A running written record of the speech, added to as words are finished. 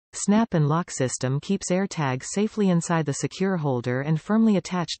snap and lock system keeps AirTag safely inside the secure holder and firmly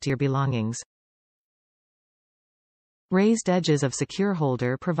attached to your belongings. Raised edges of secure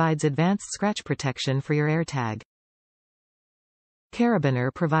holder provides advanced scratch protection for your AirTag.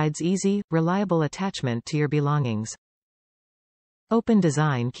 Carabiner provides easy, reliable attachment to your belongings. Open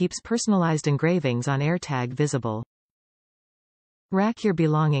design keeps personalized engravings on AirTag visible. Rack your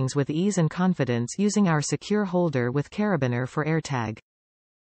belongings with ease and confidence using our secure holder with Carabiner for AirTag.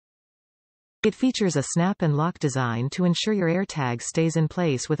 It features a snap and lock design to ensure your AirTag stays in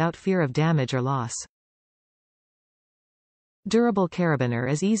place without fear of damage or loss. Durable Carabiner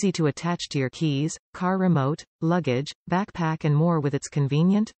is easy to attach to your keys, car remote, luggage, backpack and more with its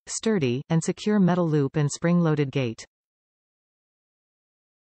convenient, sturdy, and secure metal loop and spring-loaded gate.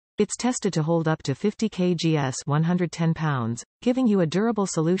 It's tested to hold up to 50 kgs 110 pounds, giving you a durable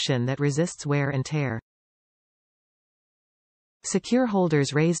solution that resists wear and tear. Secure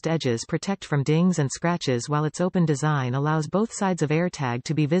holders' raised edges protect from dings and scratches while its open design allows both sides of AirTag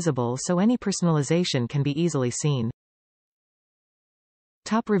to be visible so any personalization can be easily seen.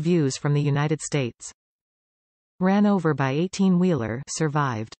 Top reviews from the United States. Ran over by 18-wheeler,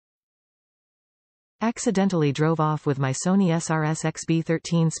 survived. Accidentally drove off with my Sony SRS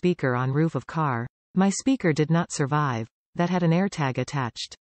XB13 speaker on roof of car. My speaker did not survive. That had an AirTag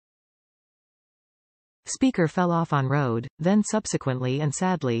attached. Speaker fell off on road, then subsequently and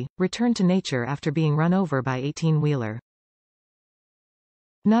sadly, returned to nature after being run over by 18-wheeler.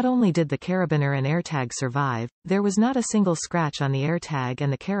 Not only did the Carabiner and AirTag survive, there was not a single scratch on the AirTag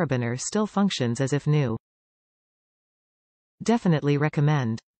and the Carabiner still functions as if new. Definitely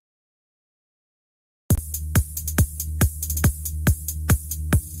recommend.